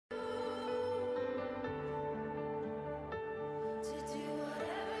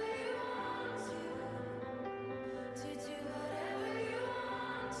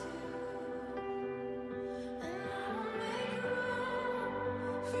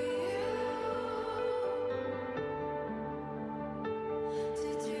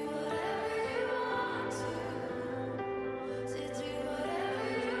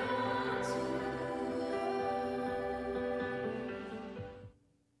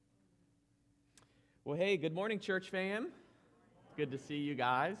Well, hey, good morning, church fam. Good to see you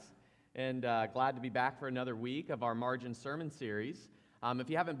guys, and glad to be back for another week of our Margin Sermon Series. If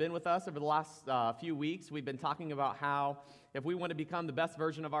you haven't been with us over the last few weeks, we've been talking about how if we want to become the best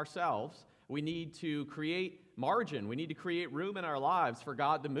version of ourselves, we need to create margin. We need to create room in our lives for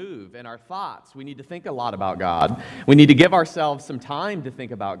God to move. In our thoughts, we need to think a lot about God. We need to give ourselves some time to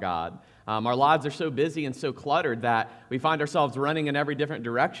think about God. Our lives are so busy and so cluttered that we find ourselves running in every different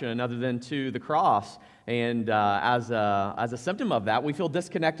direction other than to the cross. And as a symptom of that, we feel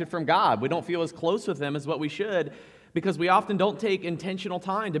disconnected from God. We don't feel as close with Him as what we should, because we often don't take intentional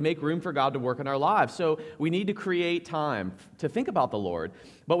time to make room for God to work in our lives. So we need to create time to think about the Lord.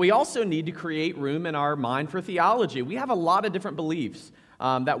 But we also need to create room in our mind for theology. We have a lot of different beliefs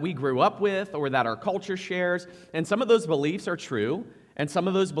that we grew up with or that our culture shares. And some of those beliefs are true, and some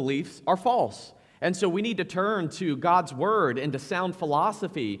of those beliefs are false. And so we need to turn to God's Word and to sound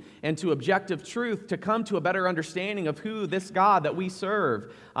philosophy and to objective truth to come to a better understanding of who this God that we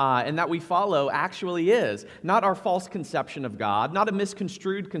serve and that we follow actually is. Not our false conception of God, not a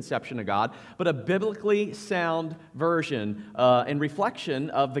misconstrued conception of God, but a biblically sound version and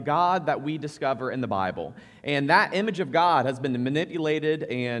reflection of the God that we discover in the Bible. And that image of God has been manipulated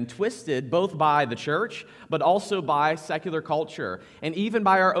and twisted both by the church, but also by secular culture, and even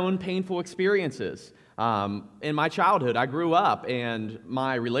by our own painful experiences. In my childhood, I grew up, and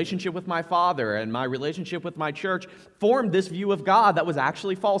my relationship with my father and my relationship with my church formed this view of God that was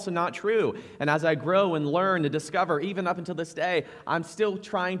actually false and not true. And as I grow and learn and discover, even up until this day, I'm still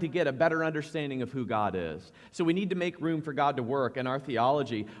trying to get a better understanding of who God is. So we need to make room for God to work in our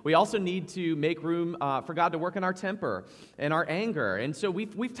theology. We also need to make room for God to work in our temper and our anger. And so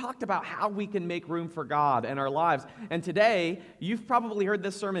we've talked about how we can make room for God in our lives. And today, you've probably heard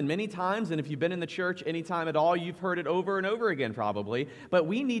this sermon many times, and if you've been in the church anytime at all, you've heard it over and over again probably, but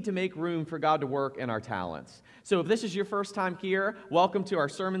we need to make room for God to work in our talents. So if this is your first time here, welcome to our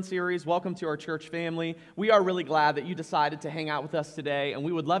sermon series, welcome to our church family. We are really glad that you decided to hang out with us today, and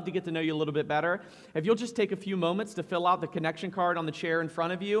we would love to get to know you a little bit better. If you'll just take a few moments to fill out the connection card on the chair in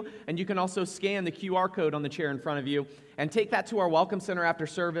front of you, and you can also scan the QR code on the chair in front of you, and take that to our Welcome Center after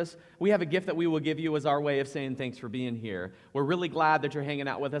service. We have a gift that we will give you as our way of saying thanks for being here. We're really glad that you're hanging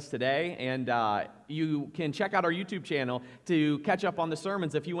out with us today, and you can check out our YouTube channel to catch up on the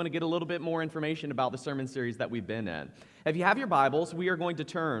sermons if you want to get a little bit more information about the sermon series that we've been in. If you have your Bibles, we are going to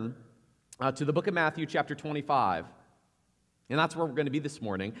turn to the book of Matthew, chapter 25. And that's where we're going to be this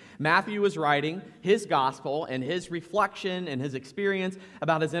morning. Matthew is writing his gospel and his reflection and his experience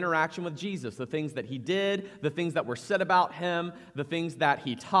about his interaction with Jesus, the things that he did, the things that were said about him, the things that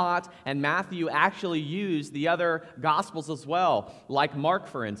he taught. And Matthew actually used the other gospels as well, like Mark,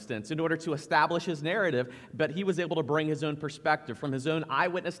 for instance, in order to establish his narrative. But he was able to bring his own perspective from his own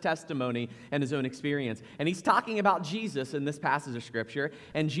eyewitness testimony and his own experience. And he's talking about Jesus in this passage of Scripture,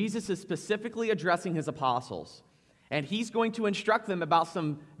 and Jesus is specifically addressing his apostles. And he's going to instruct them about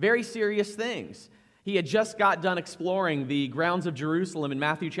some very serious things. He had just got done exploring the grounds of Jerusalem in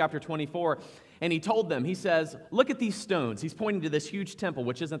Matthew chapter 24, and he told them, he says, look at these stones. He's pointing to this huge temple,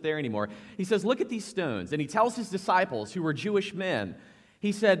 which isn't there anymore. He says, look at these stones. And he tells his disciples, who were Jewish men,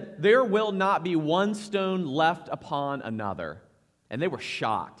 he said, there will not be one stone left upon another. And they were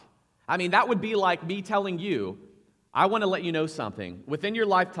shocked. I mean, that would be like me telling you, I want to let you know something. Within your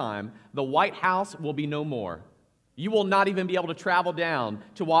lifetime, the White House will be no more. You will not even be able to travel down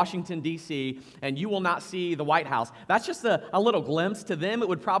to Washington, D.C., and you will not see the White House. That's just a little glimpse. To them, it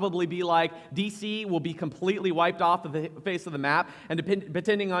would probably be like D.C. will be completely wiped off of the face of the map, and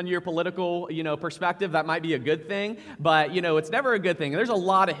depending on your political, perspective, that might be a good thing, but, it's never a good thing. There's a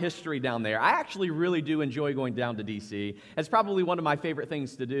lot of history down there. I actually really do enjoy going down to D.C. It's probably one of my favorite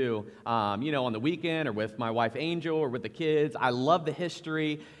things to do, on the weekend or with my wife, Angel, or with the kids. I love the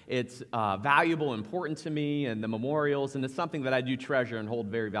history. It's valuable, important to me, and the memorials, and it's something that I do treasure and hold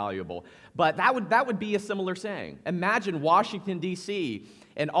very valuable. But that would be a similar saying. Imagine Washington, D.C.,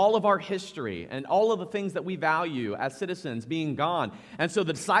 and all of our history and all of the things that we value as citizens being gone. And so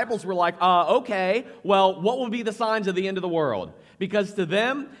the disciples were like, okay, well, what will be the signs of the end of the world? Because to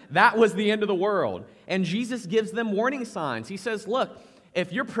them, that was the end of the world. And Jesus gives them warning signs. He says, look,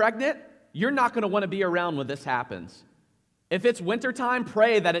 if you're pregnant, you're not going to want to be around when this happens. If it's wintertime,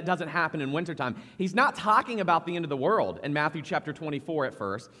 pray that it doesn't happen in wintertime. He's not talking about the end of the world in Matthew chapter 24 at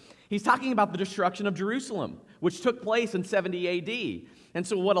first. He's talking about the destruction of Jerusalem, which took place in 70 AD. And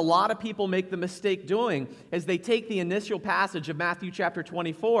so what a lot of people make the mistake doing is they take the initial passage of Matthew chapter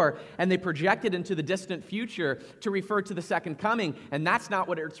 24 and they project it into the distant future to refer to the second coming, and that's not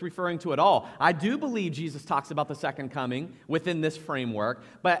what it's referring to at all. I do believe Jesus talks about the second coming within this framework,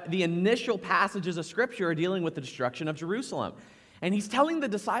 but the initial passages of Scripture are dealing with the destruction of Jerusalem. And he's telling the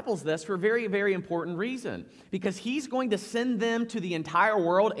disciples this for a very, very important reason, because he's going to send them to the entire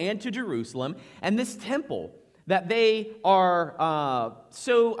world and to Jerusalem, and this temple that they are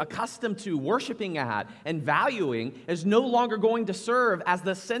so accustomed to worshiping at and valuing is no longer going to serve as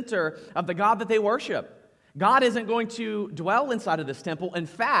the center of the God that they worship. God isn't going to dwell inside of this temple. In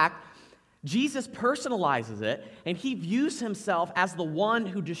fact, Jesus personalizes it, and he views himself as the one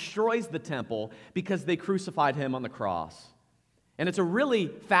who destroys the temple because they crucified him on the cross. And it's a really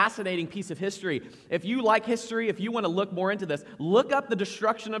fascinating piece of history. If you like history, if you want to look more into this, look up the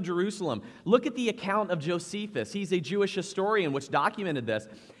destruction of Jerusalem. Look at the account of Josephus. He's a Jewish historian which documented this,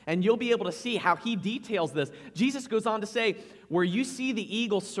 and you'll be able to see how he details this. Jesus goes on to say, where you see the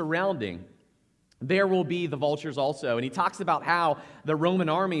eagles surrounding, there will be the vultures also. And he talks about how the Roman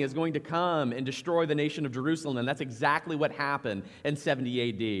army is going to come and destroy the nation of Jerusalem, and that's exactly what happened in 70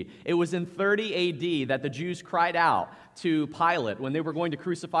 AD. It was in 30 AD that the Jews cried out to Pilate when they were going to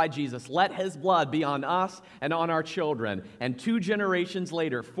crucify Jesus, "Let his blood be on us and on our children." And 2 generations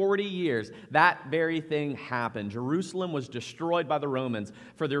later, 40 years, that very thing happened. Jerusalem was destroyed by the Romans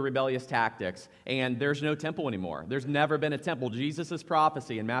for their rebellious tactics, and there's no temple anymore. There's never been a temple. Jesus'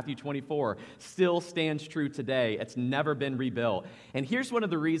 prophecy in Matthew 24 still stands true today. It's never been rebuilt. And here's one of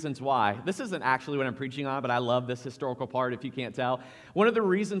the reasons why. This isn't actually what I'm preaching on, but I love this historical part if you can't tell. One of the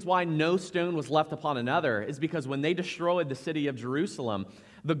reasons why no stone was left upon another is because when they destroyed the city of Jerusalem,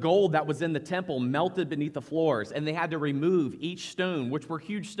 the gold that was in the temple melted beneath the floors, and they had to remove each stone, which were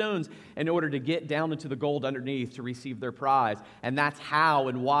huge stones, in order to get down into the gold underneath to receive their prize. And that's how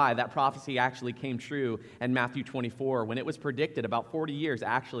and why that prophecy actually came true in Matthew 24, when it was predicted about 40 years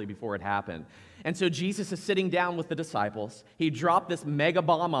actually before it happened. And so Jesus is sitting down with the disciples. He dropped this mega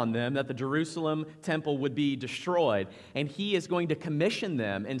bomb on them that the Jerusalem temple would be destroyed, and he is going to commission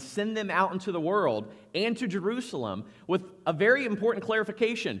them and send them out into the world and to Jerusalem with a very important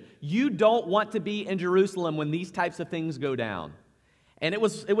clarification. You don't want to be in Jerusalem when these types of things go down. And it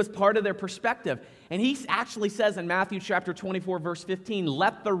was part of their perspective. And he actually says in Matthew chapter 24, verse 15,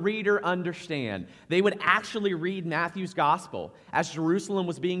 let the reader understand. They would actually read Matthew's gospel as Jerusalem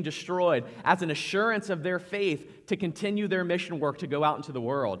was being destroyed as an assurance of their faith to continue their mission work to go out into the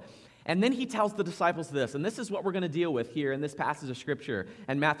world. And then he tells the disciples this, and this is what we're going to deal with here in this passage of Scripture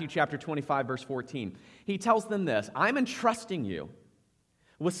in Matthew chapter 25, verse 14. He tells them this, I'm entrusting you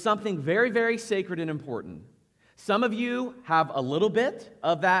with something very, very sacred and important. Some of you have a little bit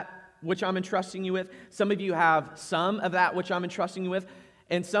of that which I'm entrusting you with. Some of you have some of that which I'm entrusting you with.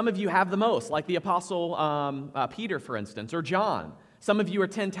 And some of you have the most, like the Apostle Peter, for instance, or John. Some of you are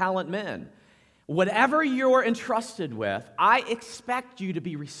 10-talent men. Whatever you're entrusted with, I expect you to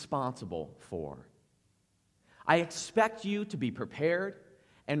be responsible for. I expect you to be prepared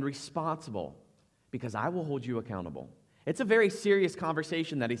and responsible because I will hold you accountable. It's a very serious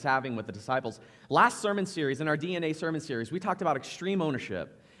conversation that he's having with the disciples. Last sermon series, in our DNA sermon series, we talked about extreme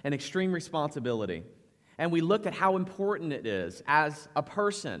ownership and extreme responsibility. And we looked at how important it is as a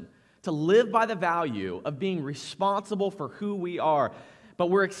person to live by the value of being responsible for who we are. But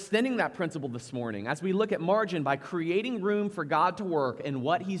we're extending that principle this morning as we look at margin by creating room for God to work in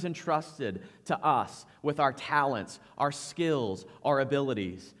what he's entrusted to us with our talents, our skills, our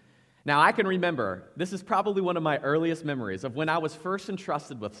abilities. Now, I can remember, this is probably one of my earliest memories of when I was first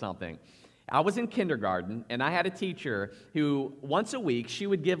entrusted with something. I was in kindergarten, and I had a teacher who, once a week, she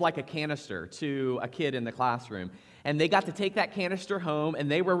would give like a canister to a kid in the classroom. And they got to take that canister home,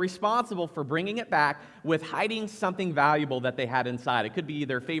 and they were responsible for bringing it back with hiding something valuable that they had inside. It could be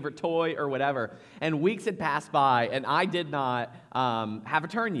their favorite toy or whatever. And weeks had passed by, and I did not have a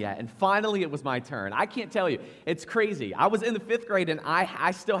turn yet. And finally, it was my turn. I can't tell you. It's crazy. I was in the 5th grade, and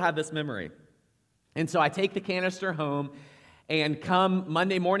I still have this memory. And so I take the canister home, and come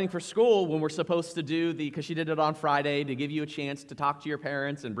Monday morning for school when we're supposed to do because she did it on Friday to give you a chance to talk to your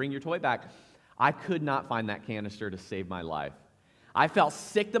parents and bring your toy back, I could not find that canister to save my life. I felt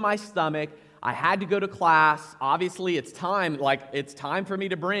sick to my stomach. I had to go to class. Obviously, it's time for me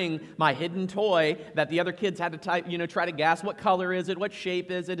to bring my hidden toy that the other kids had to try to guess. What color is it? What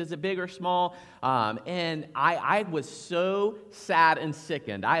shape is it? Is it big or small? And I was so sad and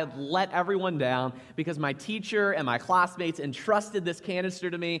sickened. I had let everyone down because my teacher and my classmates entrusted this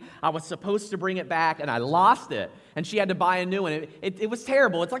canister to me. I was supposed to bring it back, and I lost it. And she had to buy a new one. It was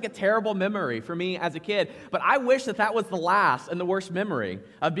terrible. It's like a terrible memory for me as a kid. But I wish that was the last and the worst memory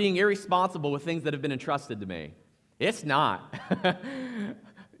of being irresponsible with things that have been entrusted to me. It's not.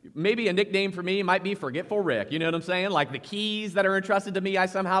 Maybe a nickname for me might be Forgetful Rick. You know what I'm saying? Like the keys that are entrusted to me, I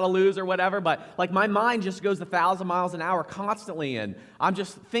somehow lose or whatever. But like my mind just goes 1,000 miles an hour constantly. And I'm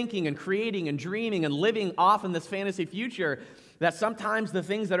just thinking and creating and dreaming and living off in this fantasy future that sometimes the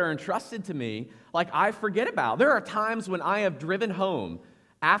things that are entrusted to me, like I forget about. There are times when I have driven home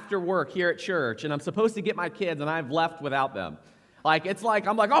after work here at church and I'm supposed to get my kids and I've left without them. I'm like,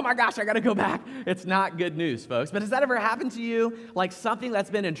 oh my gosh, I got to go back. It's not good news, folks. But has that ever happened to you? Like something that's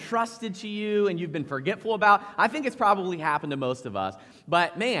been entrusted to you and you've been forgetful about? I think it's probably happened to most of us.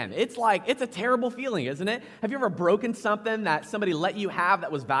 But man, it's a terrible feeling, isn't it? Have you ever broken something that somebody let you have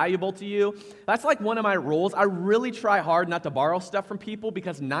that was valuable to you? That's like one of my rules. I really try hard not to borrow stuff from people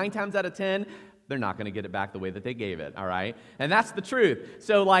because 9 times out of 10, they're not going to get it back the way that they gave it, all right? And that's the truth.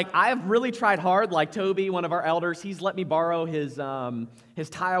 So, I have really tried hard. Like Toby, one of our elders, he's let me borrow his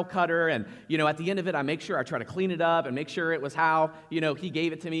tile cutter, and, at the end of it, I make sure I try to clean it up and make sure it was how, he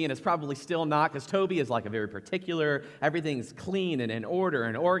gave it to me, and it's probably still not, because Toby is like a very particular, everything's clean and in order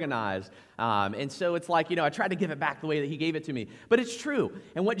and organized, and so it's like, I try to give it back the way that he gave it to me. But it's true,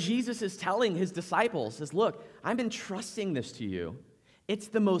 and what Jesus is telling his disciples is, look, I'm entrusting this to you. It's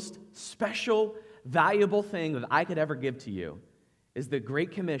the most special, valuable thing that I could ever give to you is the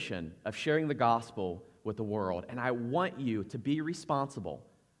Great Commission of sharing the gospel with the world. And I want you to be responsible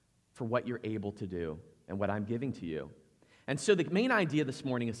for what you're able to do and what I'm giving to you. And so the main idea this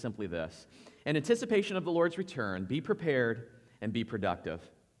morning is simply this. In anticipation of the Lord's return, be prepared and be productive.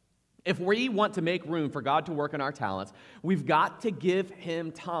 If we want to make room for God to work in our talents, we've got to give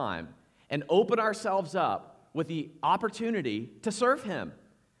him time and open ourselves up with the opportunity to serve him.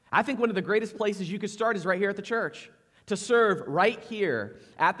 I think one of the greatest places you could start is right here at the church. To serve right here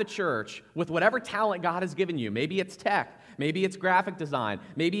at the church with whatever talent God has given you. Maybe it's tech. Maybe it's graphic design.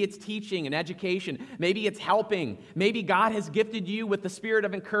 Maybe it's teaching and education. Maybe it's helping. Maybe God has gifted you with the spirit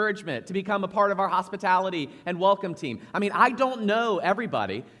of encouragement to become a part of our hospitality and welcome team. I don't know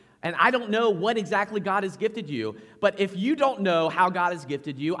everybody. And I don't know what exactly God has gifted you, but if you don't know how God has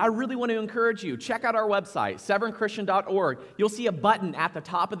gifted you, I really want to encourage you. Check out our website, severnchristian.org. You'll see a button at the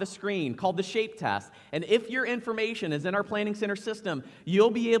top of the screen called the Shape Test. And if your information is in our Planning Center system, you'll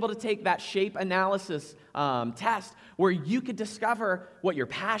be able to take that shape analysis test where you could discover what your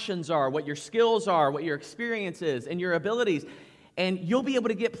passions are, what your skills are, what your experience is, and your abilities. And you'll be able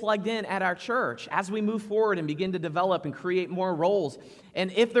to get plugged in at our church as we move forward and begin to develop and create more roles. And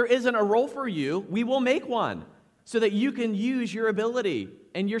if there isn't a role for you, we will make one so that you can use your ability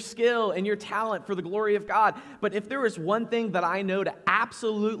and your skill and your talent for the glory of God. But if there is one thing that I know to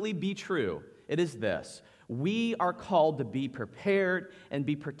absolutely be true, it is this. We are called to be prepared and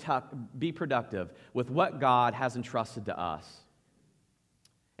be productive with what God has entrusted to us.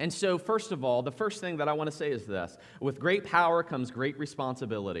 And so, first of all, the first thing that I want to say is this. With great power comes great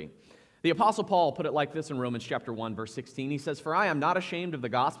responsibility. The Apostle Paul put it like this in Romans chapter 1, verse 16. He says, "For I am not ashamed of the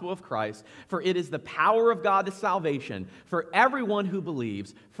gospel of Christ, for it is the power of God to salvation for everyone who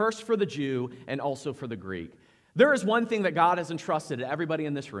believes, first for the Jew and also for the Greek." There is one thing that God has entrusted to everybody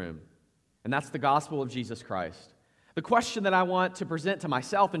in this room, and that's the gospel of Jesus Christ. The question that I want to present to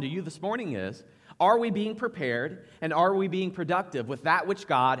myself and to you this morning is, are we being prepared and are we being productive with that which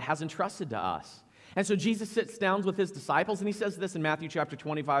God has entrusted to us? And so Jesus sits down with his disciples and he says this in Matthew chapter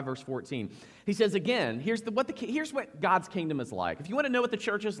 25, verse 14. He says, again, here's what God's kingdom is like. If you want to know what the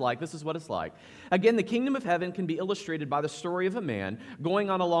church is like, this is what it's like. Again, the kingdom of heaven can be illustrated by the story of a man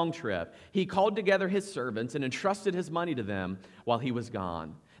going on a long trip. He called together his servants and entrusted his money to them while he was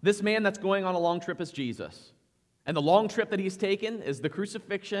gone. This man that's going on a long trip is Jesus. And the long trip that he's taken is the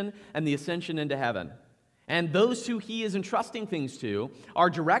crucifixion and the ascension into heaven. And those who he is entrusting things to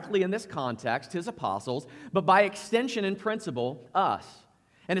are directly in this context his apostles, but by extension and principle, us.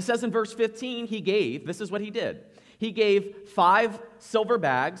 And it says in verse 15, this is what he did. He gave 5 silver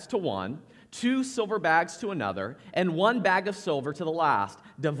bags to one, 2 silver bags to another, and 1 bag of silver to the last,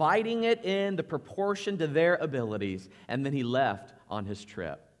 dividing it in the proportion to their abilities. And then he left on his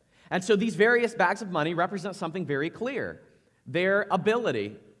trip. And so these various bags of money represent something very clear, their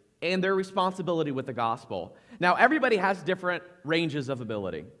ability and their responsibility with the gospel. Now, everybody has different ranges of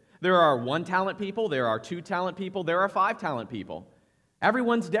ability. There are 1 talent people, there are 2 talent people, there are 5 talent people.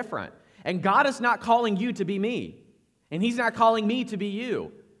 Everyone's different. And God is not calling you to be me. And He's not calling me to be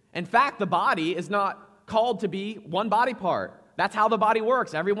you. In fact, the body is not called to be one body part. That's how the body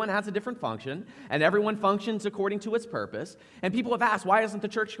works. Everyone has a different function, and everyone functions according to its purpose. And people have asked, why isn't the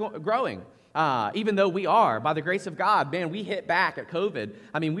church growing? Even though we are, by the grace of God, man, we hit back at COVID.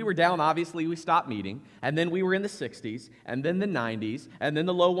 I mean, we were down, obviously, we stopped meeting, and then we were in the 60s, and then the 90s, and then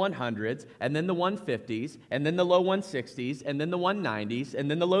the low 100s, and then the 150s, and then the low 160s, and then the 190s, and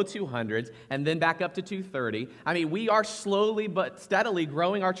then the low 200s, and then back up to 230. I mean, we are slowly but steadily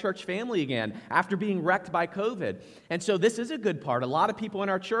growing our church family again after being wrecked by COVID. And so this is a good part. A lot of people in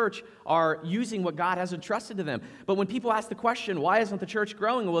our church are using what God has entrusted to them. But when people ask the question, why isn't the church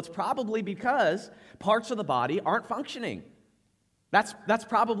growing? Well, it's probably because parts of the body aren't functioning. That's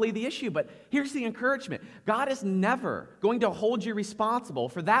probably the issue. But here's the encouragement. God is never going to hold you responsible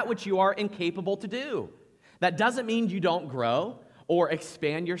for that which you are incapable to do. That doesn't mean you don't grow or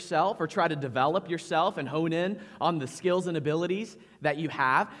expand yourself or try to develop yourself and hone in on the skills and abilities that you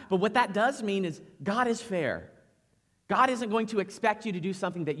have. But what that does mean is God is fair. God isn't going to expect you to do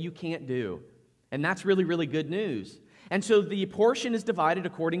something that you can't do. And that's really, really good news. And so the portion is divided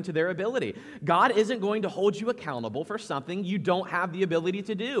according to their ability. God isn't going to hold you accountable for something you don't have the ability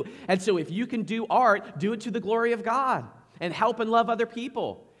to do. And so if you can do art, do it to the glory of God and help and love other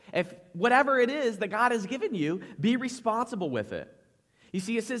people. If whatever it is that God has given you, be responsible with it. You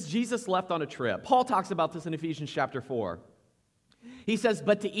see, it says Jesus left on a trip. Paul talks about this in Ephesians chapter 4. He says,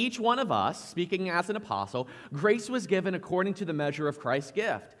 but to each one of us, speaking as an apostle, grace was given according to the measure of Christ's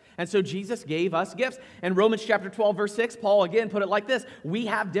gift. And so Jesus gave us gifts. In Romans chapter 12, verse 6, Paul again put it like this: we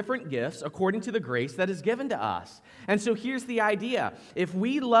have different gifts according to the grace that is given to us. And so here's the idea. If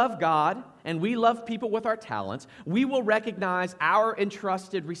we love God and we love people with our talents, we will recognize our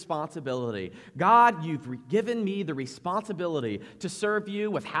entrusted responsibility. God, you've given me the responsibility to serve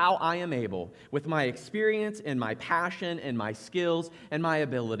you with how I am able, with my experience and my passion and my skills and my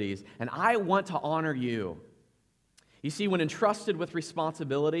abilities. And I want to honor you. You see, when entrusted with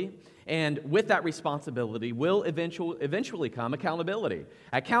responsibility, and with that responsibility will eventually come accountability.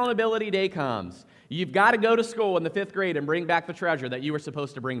 Accountability day comes. You've got to go to school in the 5th grade and bring back the treasure that you were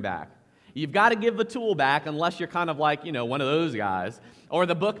supposed to bring back. You've got to give the tool back unless you're kind of like, one of those guys, or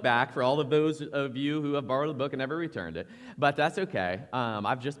the book back for all of those of you who have borrowed the book and never returned it. But that's okay.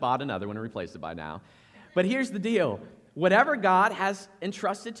 I've just bought another one and replaced it by now. But here's the deal. Whatever God has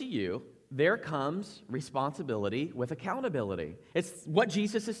entrusted to you, there comes responsibility with accountability. It's what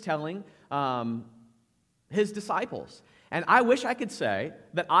Jesus is telling his disciples. And I wish I could say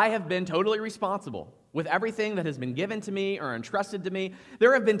that I have been totally responsible with everything that has been given to me or entrusted to me.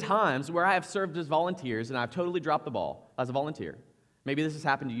 There have been times where I have served as volunteers and I've totally dropped the ball as a volunteer. Maybe this has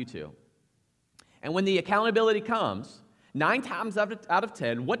happened to you too. And when the accountability comes, 9 times out of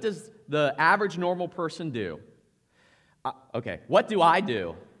 10, what does the average normal person do? What do I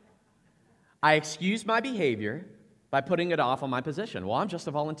do? I excuse my behavior by putting it off on my position. Well, I'm just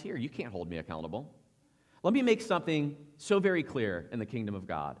a volunteer. You can't hold me accountable. Let me make something so very clear in the kingdom of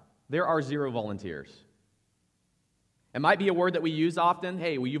God. There are 0 volunteers. It might be a word that we use often.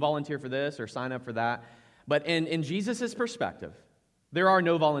 Hey, will you volunteer for this or sign up for that? But in Jesus' perspective, there are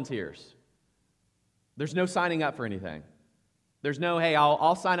no volunteers. There's no signing up for anything. There's no, hey,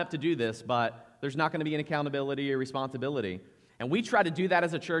 I'll sign up to do this, but there's not going to be an accountability or responsibility. And we try to do that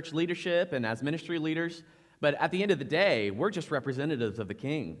as a church leadership and as ministry leaders, but at the end of the day, we're just representatives of the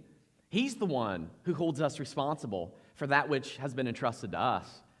King. He's the one who holds us responsible for that which has been entrusted to us,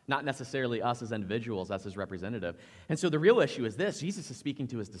 not necessarily us as individuals, as his representative. And so the real issue is this: Jesus is speaking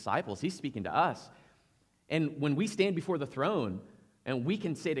to his disciples. He's speaking to us. And when we stand before the throne and we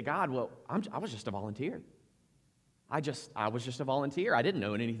can say to God, well, I was just a volunteer. I was just a volunteer. I didn't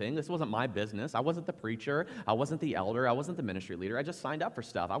know anything. This wasn't my business. I wasn't the preacher. I wasn't the elder. I wasn't the ministry leader. I just signed up for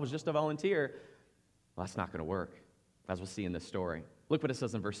stuff. I was just a volunteer. Well, that's not going to work, as we'll see in this story. Look what it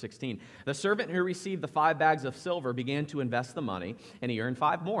says in verse 16. The servant who received the 5 bags of silver began to invest the money, and he earned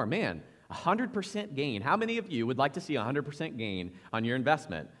 5 more. Man, 100% gain. How many of you would like to see 100% gain on your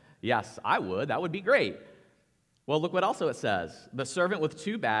investment? Yes, I would. That would be great. Well, look what also it says. The servant with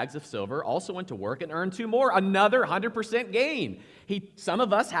 2 bags of silver also went to work and earned 2 more, another 100% gain. Some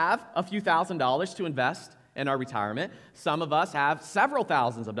of us have a few $1,000s to invest in our retirement. Some of us have several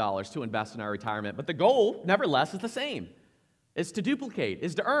thousands of dollars to invest in our retirement. But the goal, nevertheless, is the same. Is to duplicate,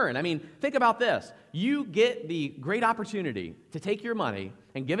 is to earn. I mean, think about this. You get the great opportunity to take your money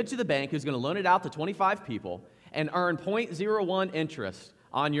and give it to the bank who's going to loan it out to 25 people and earn 0.01 interest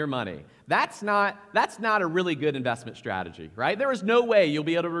on your money. That's not a really good investment strategy, right? There is no way you'll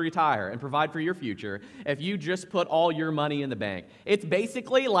be able to retire and provide for your future if you just put all your money in the bank. It's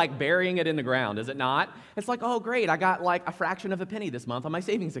basically like burying it in the ground, is it not? It's like, oh, great, I got like a fraction of a penny this month on my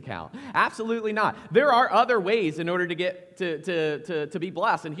savings account. Absolutely not. There are other ways in order to get to be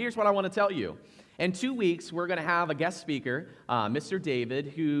blessed, and here's what I want to tell you. In 2 weeks, we're going to have a guest speaker, Mr.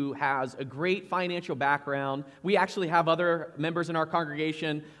 David, who has a great financial background. We actually have other members in our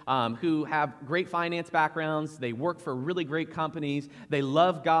congregation who have great finance backgrounds. They work for really great companies. They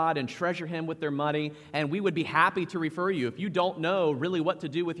love God and treasure Him with their money, and we would be happy to refer you. If you don't know really what to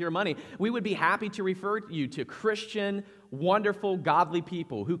do with your money, we would be happy to refer you to Christian, wonderful, godly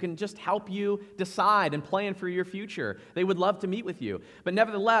people who can just help you decide and plan for your future. They would love to meet with you. But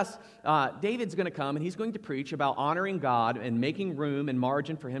nevertheless, David's going to come and he's going to preach about honoring God and making room and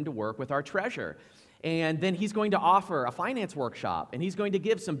margin for Him to work with our treasure. And then he's going to offer a finance workshop, and he's going to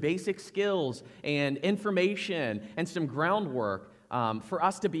give some basic skills and information and some groundwork for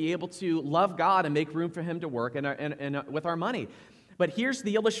us to be able to love God and make room for Him to work with our money. But here's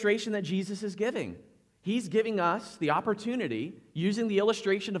the illustration that Jesus is giving. He's giving us the opportunity, using the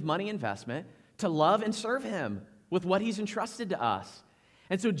illustration of money investment, to love and serve Him with what He's entrusted to us.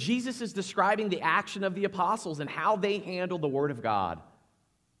 And so Jesus is describing the action of the apostles and how they handled the Word of God.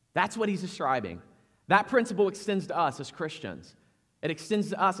 That's what He's describing. That principle extends to us as Christians. It extends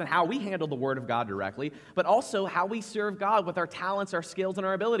to us and how we handle the Word of God directly, but also how we serve God with our talents, our skills, and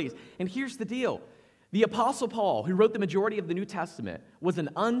our abilities. And here's the deal. The Apostle Paul, who wrote the majority of the New Testament, was an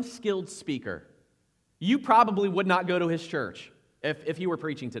unskilled speaker. You probably would not go to his church if he were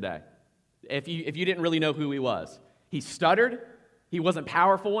preaching today, if you didn't really know who he was. He stuttered. He wasn't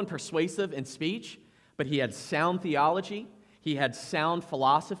powerful and persuasive in speech, but he had sound theology. He had sound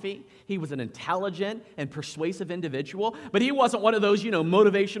philosophy. He was an intelligent and persuasive individual, but he wasn't one of those,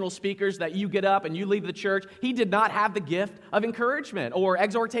 motivational speakers that you get up and you leave the church. He did not have the gift of encouragement or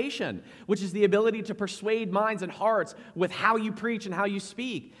exhortation, which is the ability to persuade minds and hearts with how you preach and how you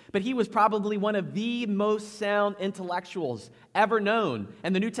speak. But he was probably one of the most sound intellectuals ever known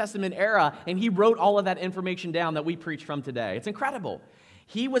in the New Testament era, and he wrote all of that information down that we preach from today. It's incredible.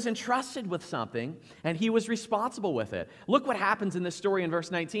 He was entrusted with something, and he was responsible with it. Look what happens in this story in verse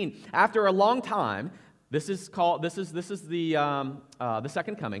 19. After a long time, this is the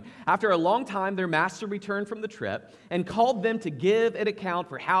second coming. After a long time, their master returned from the trip and called them to give an account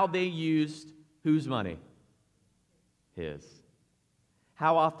for how they used whose money? His.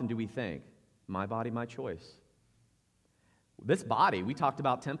 How often do we think, my body, my choice? This body, we talked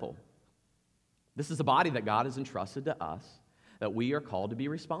about temple. This is a body that God has entrusted to us, that we are called to be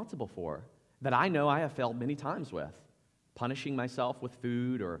responsible for, that I know I have failed many times with, punishing myself with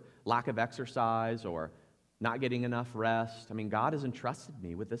food or lack of exercise or not getting enough rest. I mean, God has entrusted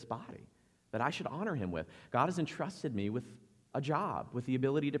me with this body that I should honor Him with. God has entrusted me with a job, with the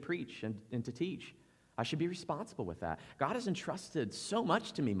ability to preach and to teach. I should be responsible with that. God has entrusted so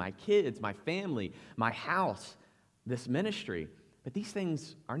much to me, my kids, my family, my house, this ministry, but these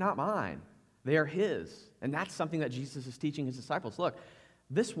things are not mine. They are His. And that's something that Jesus is teaching His disciples. Look,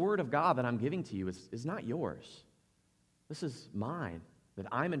 this Word of God that I'm giving to you is not yours. This is mine, that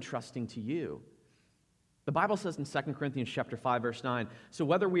I'm entrusting to you. The Bible says in 2 Corinthians chapter 5, verse 9, so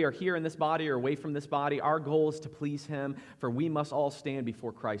whether we are here in this body or away from this body, our goal is to please Him, for we must all stand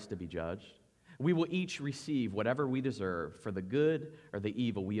before Christ to be judged. We will each receive whatever we deserve for the good or the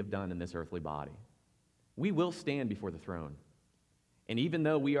evil we have done in this earthly body. We will stand before the throne. And even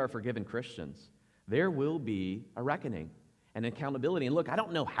though we are forgiven Christians, there will be a reckoning and accountability. And look, I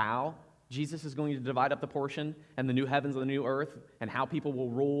don't know how Jesus is going to divide up the portion and the new heavens and the new earth and how people will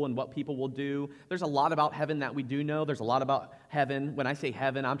rule and what people will do. There's a lot about heaven that we do know. There's a lot about heaven. When I say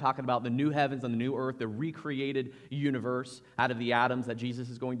heaven, I'm talking about the new heavens and the new earth, the recreated universe out of the atoms that Jesus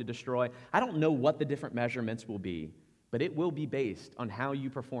is going to destroy. I don't know what the different measurements will be, but it will be based on how you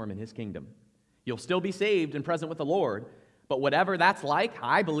perform in His kingdom. You'll still be saved and present with the Lord, but whatever that's like,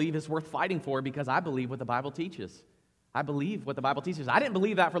 I believe is worth fighting for because I believe what the Bible teaches. I believe what the Bible teaches. I didn't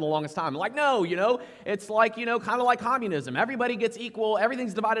believe that for the longest time. Like, no, it's like, kind of like communism. Everybody gets equal.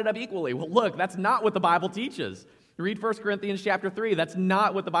 Everything's divided up equally. Well, look, that's not what the Bible teaches. Read 1 Corinthians chapter 3. That's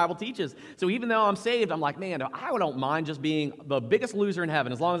not what the Bible teaches. So even though I'm saved, I'm like, man, I don't mind just being the biggest loser in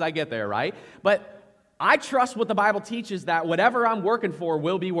heaven as long as I get there, right? But I trust what the Bible teaches, that whatever I'm working for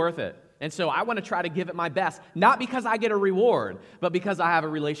will be worth it. And so I want to try to give it my best, not because I get a reward, but because I have a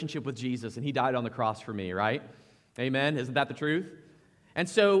relationship with Jesus and He died on the cross for me, right? Amen? Isn't that the truth? And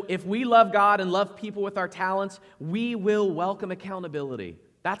so if we love God and love people with our talents, we will welcome accountability.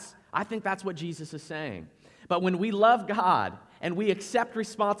 I think that's what Jesus is saying. But when we love God and we accept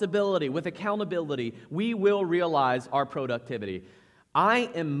responsibility with accountability, we will realize our productivity. I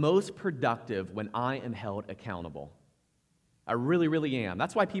am most productive when I am held accountable. I really, really am.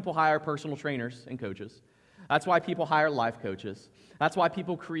 That's why people hire personal trainers and coaches. That's why people hire life coaches. That's why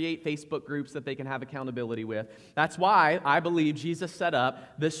people create Facebook groups that they can have accountability with. That's why I believe Jesus set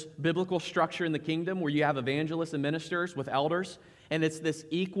up this biblical structure in the kingdom where you have evangelists and ministers with elders, and it's this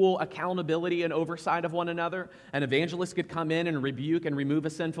equal accountability and oversight of one another. An evangelist could come in and rebuke and remove a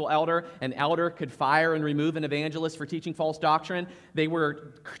sinful elder. An elder could fire and remove an evangelist for teaching false doctrine. They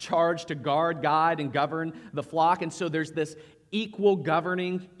were charged to guard, guide, and govern the flock, and so there's this equal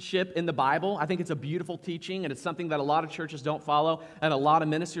governingship in the Bible. I think it's a beautiful teaching, and it's something that a lot of churches don't follow, and a lot of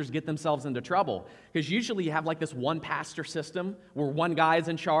ministers get themselves into trouble. Because usually you have like this one pastor system where one guy is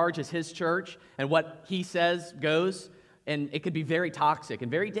in charge, it's his church, and what he says goes, and it could be very toxic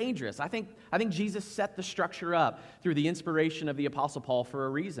and very dangerous. I think Jesus set the structure up through the inspiration of the Apostle Paul for a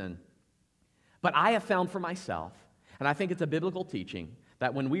reason. But I have found for myself, and I think it's a biblical teaching,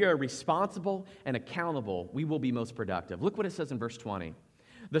 that when we are responsible and accountable, we will be most productive. Look what it says in verse 20.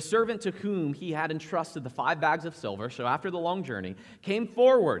 The servant to whom he had entrusted the 5 bags of silver, so after the long journey, came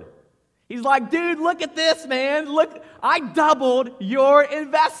forward. He's like, dude, look at this, man. Look, I doubled your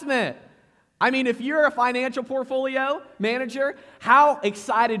investment. I mean, if you're a financial portfolio manager, how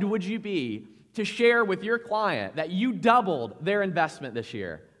excited would you be to share with your client that you doubled their investment this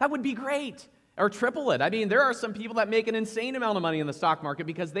year? That would be great. Or triple it. I mean, there are some people that make an insane amount of money in the stock market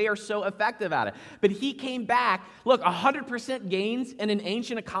because they are so effective at it. But he came back. Look, 100% gains in an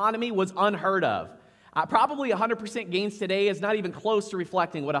ancient economy was unheard of. Probably 100% gains today is not even close to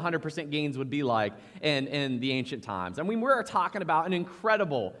reflecting what 100% gains would be like in the ancient times. I mean, we're talking about an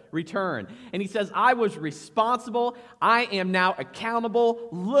incredible return. And he says, I was responsible. I am now accountable.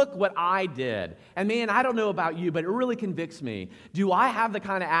 Look what I did. And man, I don't know about you, but it really convicts me. Do I have the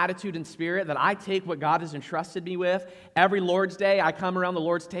kind of attitude and spirit that I take what God has entrusted me with? Every Lord's Day, I come around the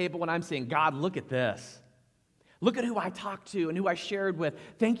Lord's table and I'm saying, God, look at this. Look at who I talked to and who I shared with.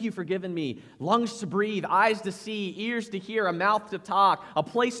 Thank you for giving me lungs to breathe, eyes to see, ears to hear, a mouth to talk, a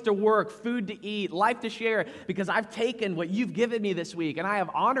place to work, food to eat, life to share, because I've taken what you've given me this week and I have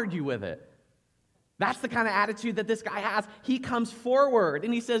honored you with it. That's the kind of attitude that this guy has. He comes forward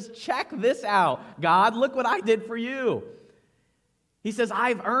and he says, check this out, God, look what I did for you. He says,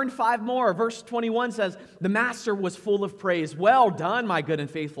 I've earned 5 more. Verse 21 says, the master was full of praise. Well done, my good and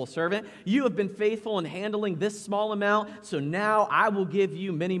faithful servant. You have been faithful in handling this small amount, so now I will give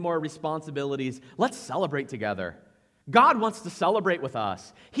you many more responsibilities. Let's celebrate together. God wants to celebrate with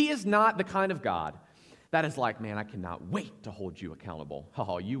us. He is not the kind of God that is like, man, I cannot wait to hold you accountable.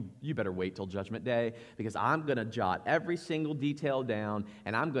 Oh, you better wait till Judgment Day because I'm going to jot every single detail down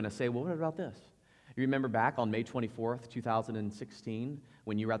and I'm going to say, well, what about this? You remember back on May 24th, 2016,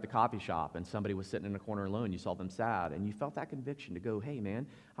 when you were at the coffee shop and somebody was sitting in a corner alone, you saw them sad, and you felt that conviction to go, hey, man,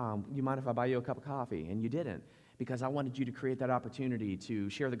 you mind if I buy you a cup of coffee? And you didn't, because I wanted you to create that opportunity to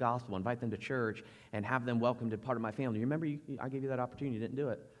share the gospel, invite them to church, and have them welcomed as part of my family. You remember I gave you that opportunity, you didn't do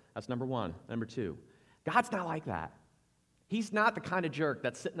it. That's number 1. Number 2, God's not like that. He's not the kind of jerk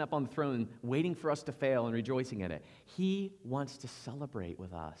that's sitting up on the throne waiting for us to fail and rejoicing in it. He wants to celebrate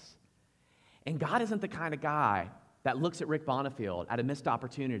with us. And God isn't the kind of guy that looks at Rick Bonifield at a missed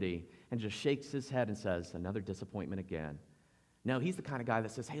opportunity and just shakes his head and says, another disappointment again. No, he's the kind of guy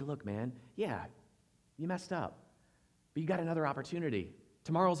that says, hey, look, man, yeah, you messed up, but you got another opportunity.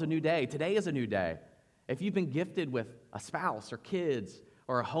 Tomorrow's a new day. Today is a new day. If you've been gifted with a spouse or kids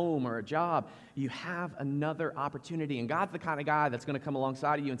or a home or a job, you have another opportunity. And God's the kind of guy that's going to come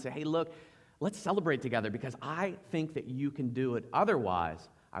alongside of you and say, hey, look, let's celebrate together because I think that you can do it. Otherwise,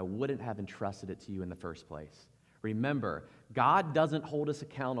 I wouldn't have entrusted it to you in the first place. Remember, God doesn't hold us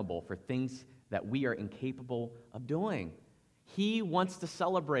accountable for things that we are incapable of doing. He wants to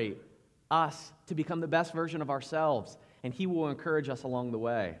celebrate us to become the best version of ourselves, and He will encourage us along the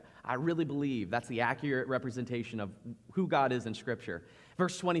way. I really believe that's the accurate representation of who God is in Scripture.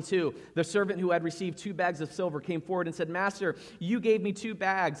 Verse 22, the servant who had received 2 bags of silver came forward and said, Master, you gave me 2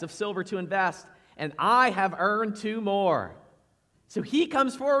 bags of silver to invest, and I have earned 2 more. So he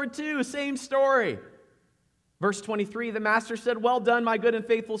comes forward too, same story. Verse 23, the master said, well done, my good and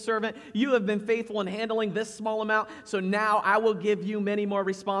faithful servant. You have been faithful in handling this small amount, so now I will give you many more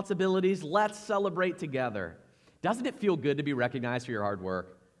responsibilities. Let's celebrate together. Doesn't it feel good to be recognized for your hard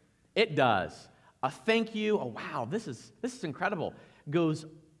work? It does. A thank you, oh wow, this is incredible, goes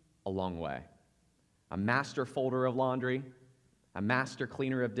a long way. A master folder of laundry, a master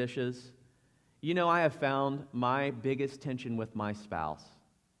cleaner of dishes. You know, I have found my biggest tension with my spouse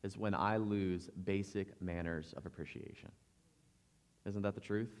is when I lose basic manners of appreciation. Isn't that the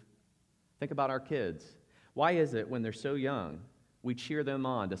truth? Think about our kids. Why is it when they're so young, we cheer them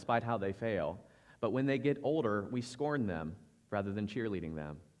on despite how they fail, but when they get older, we scorn them rather than cheerleading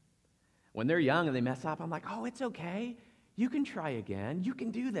them? When they're young and they mess up, I'm like, oh, it's okay. You can try again. You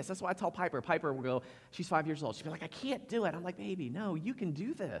can do this. That's why I tell Piper. Piper will go, she's 5 years old. She'll be like, I can't do it. I'm like, baby, no, you can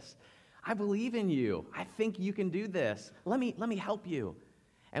do this. I believe in you. I think you can do this. Let me help you.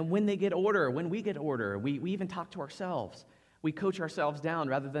 And when they get older, when we get older, we even talk to ourselves. We coach ourselves down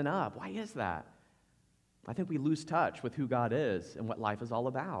rather than up. Why is that? I think we lose touch with who God is and what life is all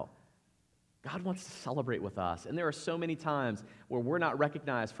about. God wants to celebrate with us. And there are so many times where we're not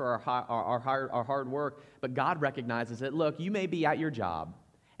recognized for our hard work, but God recognizes it. Look, you may be at your job,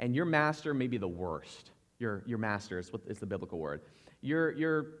 and your master may be the worst. Your master is the biblical word.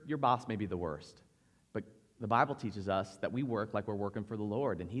 Your boss may be the worst. But the Bible teaches us that we work like we're working for the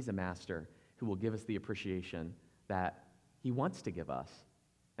Lord, and He's a master who will give us the appreciation that He wants to give us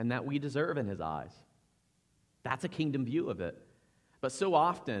and that we deserve in His eyes. That's a kingdom view of it. But so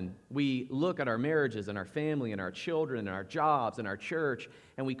often, we look at our marriages and our family and our children and our jobs and our church,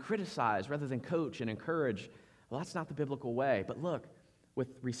 and we criticize rather than coach and encourage. Well, that's not the biblical way. But look, with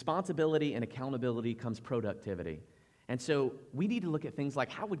responsibility and accountability comes productivity. And so we need to look at things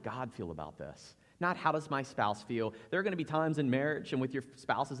like, how would God feel about this? Not how does my spouse feel? There are going to be times in marriage and with your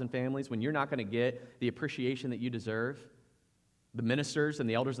spouses and families when you're not going to get the appreciation that you deserve. The ministers and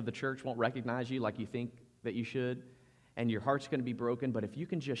the elders of the church won't recognize you like you think that you should. And your heart's going to be broken, but if you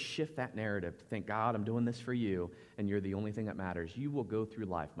can just shift that narrative to think, God, I'm doing this for you, and you're the only thing that matters, you will go through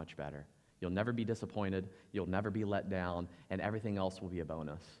life much better. You'll never be disappointed, you'll never be let down, and everything else will be a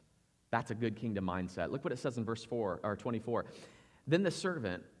bonus. That's a good kingdom mindset. Look what it says in verse 24. Then the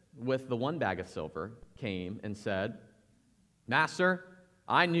servant with the 1 bag of silver came and said, Master,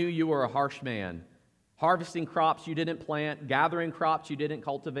 I knew you were a harsh man, harvesting crops you didn't plant, gathering crops you didn't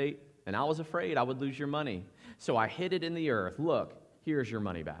cultivate, and I was afraid I would lose your money. So I hid it in the earth. Look, here's your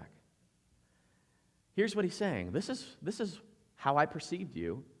money back. Here's what he's saying. This is how I perceived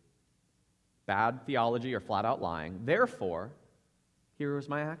you. Bad theology or flat out lying. Therefore, here was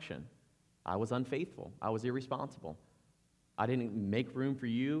my action. I was unfaithful. I was irresponsible. I didn't make room for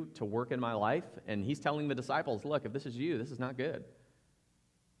you to work in my life. And he's telling the disciples, look, if this is you, this is not good.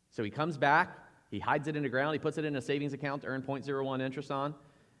 So he comes back. He hides it in the ground. He puts it in a savings account to earn 0.01 interest on.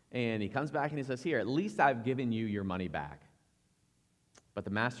 And he comes back and he says, here, at least I've given you your money back. But the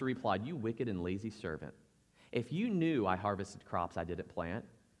master replied, you wicked and lazy servant. If you knew I harvested crops I didn't plant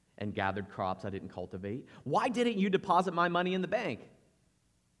and gathered crops I didn't cultivate, why didn't you deposit my money in the bank?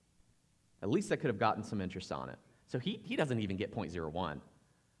 At least I could have gotten some interest on it. So he doesn't even get 0.01.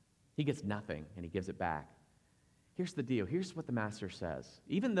 He gets nothing, and he gives it back. Here's the deal. Here's what the master says.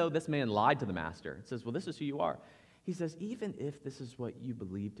 Even though this man lied to the master, it says, well, this is who you are. He says, even if this is what you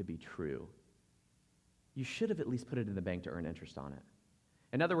believe to be true, you should have at least put it in the bank to earn interest on it.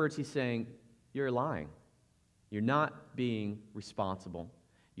 In other words, he's saying, you're lying. You're not being responsible.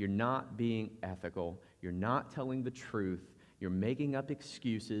 You're not being ethical. You're not telling the truth. You're making up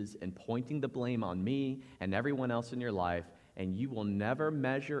excuses and pointing the blame on me and everyone else in your life, and you will never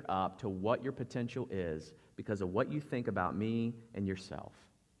measure up to what your potential is because of what you think about me and yourself.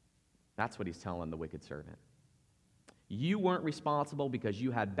 That's what he's telling the wicked servant. You weren't responsible because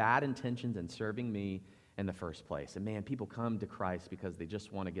you had bad intentions in serving me in the first place. And man, people come to Christ because they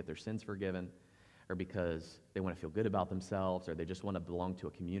just want to get their sins forgiven, or because they want to feel good about themselves, or they just want to belong to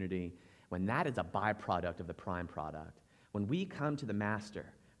a community, when that is a byproduct of the prime product. When we come to the Master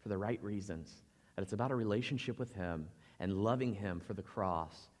for the right reasons, that it's about a relationship with Him and loving Him for the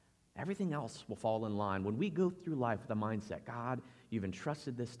cross, everything else will fall in line. When we go through life with a mindset, God, you've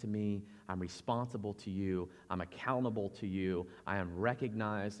entrusted this to me. I'm responsible to you. I'm accountable to you. I am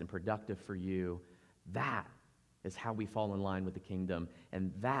recognized and productive for you. That is how we fall in line with the kingdom,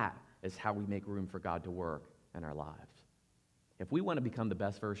 and that is how we make room for God to work in our lives. If we want to become the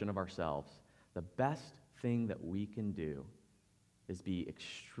best version of ourselves, the best thing that we can do is be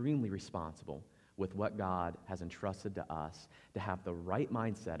extremely responsible with what God has entrusted to us, to have the right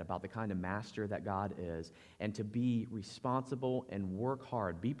mindset about the kind of master that God is, and to be responsible and work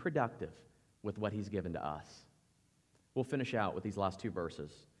hard, be productive with what He's given to us. We'll finish out with these last 2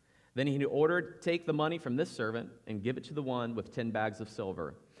 verses. Then he ordered, take the money from this servant and give it to the one with 10 bags of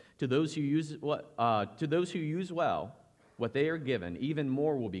silver. To those who use well what they are given, even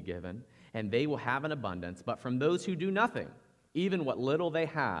more will be given, and they will have an abundance. But from those who do nothing, even what little they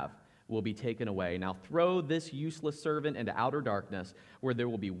have will be taken away. Now throw this useless servant into outer darkness, where there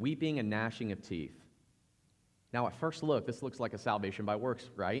will be weeping and gnashing of teeth. Now at first look, this looks like a salvation by works,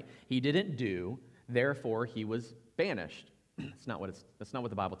 right? He didn't do, therefore he was banished. That's not what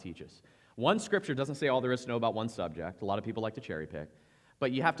the Bible teaches. One scripture doesn't say all there is to know about one subject. A lot of people like to cherry pick.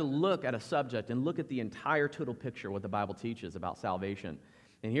 But you have to look at a subject and look at the entire total picture of what the Bible teaches about salvation.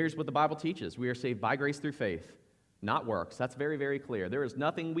 And here's what the Bible teaches. We are saved by grace through faith, not works. That's very, very clear. There is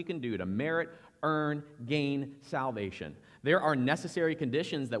nothing we can do to merit, earn, gain salvation. There are necessary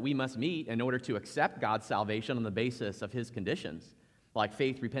conditions that we must meet in order to accept God's salvation on the basis of his conditions, like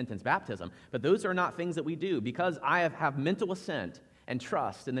faith, repentance, baptism. But those are not things that we do. Because I have mental assent and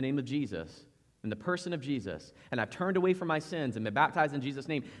trust in the name of Jesus, in the person of Jesus, and I've turned away from my sins and been baptized in Jesus'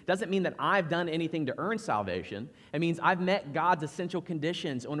 name, doesn't mean that I've done anything to earn salvation. It means I've met God's essential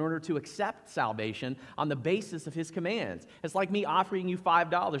conditions in order to accept salvation on the basis of his commands. It's like me offering you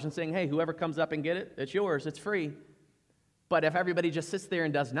 $5 and saying, hey, whoever comes up and get it, it's yours, it's free. But if everybody just sits there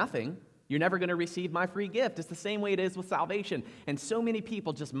and does nothing, you're never going to receive my free gift. It's the same way it is with salvation. And so many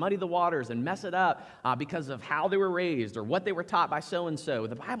people just muddy the waters and mess it up because of how they were raised or what they were taught by so-and-so.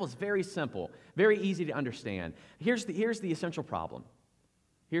 The Bible is very simple, very easy to understand. Here's the essential problem.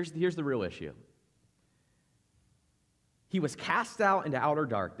 Here's the real issue. He was cast out into outer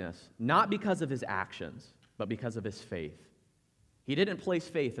darkness, not because of his actions, but because of his faith. He didn't place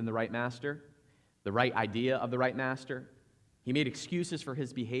faith in the right master, the right idea of the right master. He made excuses for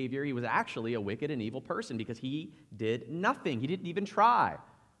his behavior. He was actually a wicked and evil person because he did nothing. He didn't even try.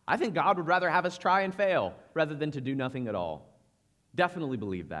 I think God would rather have us try and fail rather than to do nothing at all. Definitely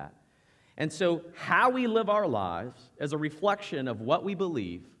believe that. And so how we live our lives is a reflection of what we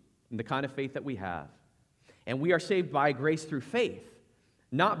believe and the kind of faith that we have. And we are saved by grace through faith,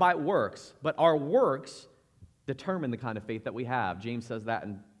 not by works, but our works determine the kind of faith that we have. James says that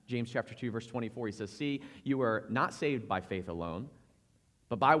in James chapter 2, verse 24, he says, see, you are not saved by faith alone,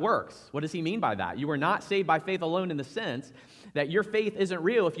 but by works. What does he mean by that? You are not saved by faith alone in the sense that your faith isn't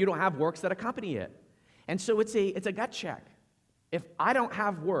real if you don't have works that accompany it. And so it's a gut check. If I don't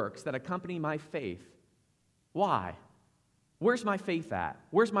have works that accompany my faith, why? Where's my faith at?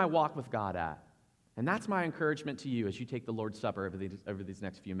 Where's my walk with God at? And that's my encouragement to you as you take the Lord's Supper over these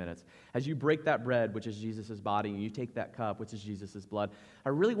next few minutes. As you break that bread, which is Jesus' body, and you take that cup, which is Jesus' blood, I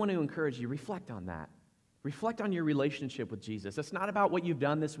really want to encourage you, reflect on that. Reflect on your relationship with Jesus. It's not about what you've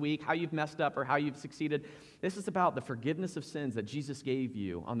done this week, how you've messed up, or how you've succeeded. This is about the forgiveness of sins that Jesus gave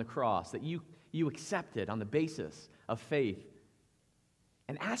you on the cross, that you accepted on the basis of faith.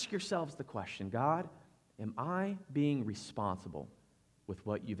 And ask yourselves the question, God, am I being responsible with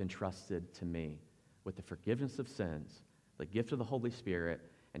what you've entrusted to me? With the forgiveness of sins, the gift of the Holy Spirit,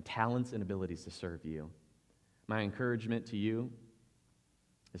 and talents and abilities to serve you. My encouragement to you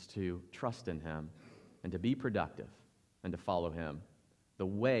is to trust in him and to be productive and to follow him the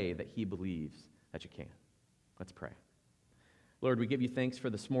way that he believes that you can. Let's pray. Lord, we give you thanks for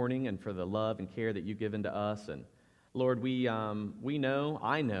this morning and for the love and care that you've given to us. And Lord,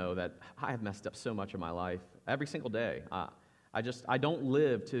 I know that I have messed up so much of my life every single day. I don't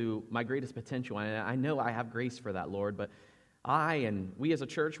live to my greatest potential, and I know I have grace for that, Lord, but we as a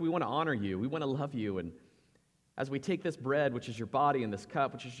church, we want to honor you. We want to love you, and as we take this bread, which is your body, and this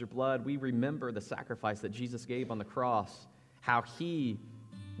cup, which is your blood, we remember the sacrifice that Jesus gave on the cross, how he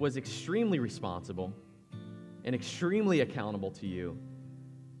was extremely responsible and extremely accountable to you.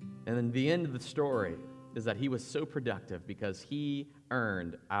 And then the end of the story is that he was so productive because he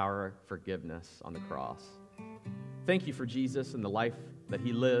earned our forgiveness on the cross. Thank you for Jesus and the life that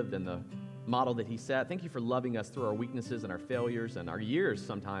he lived and the model that he set. Thank you for loving us through our weaknesses and our failures and our years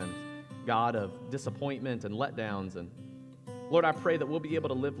sometimes, God, of disappointment and letdowns. And Lord, I pray that we'll be able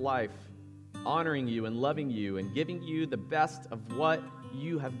to live life honoring you and loving you and giving you the best of what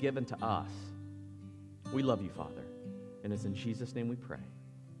you have given to us. We love you, Father. And it's in Jesus' name we pray.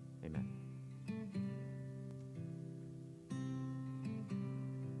 Amen.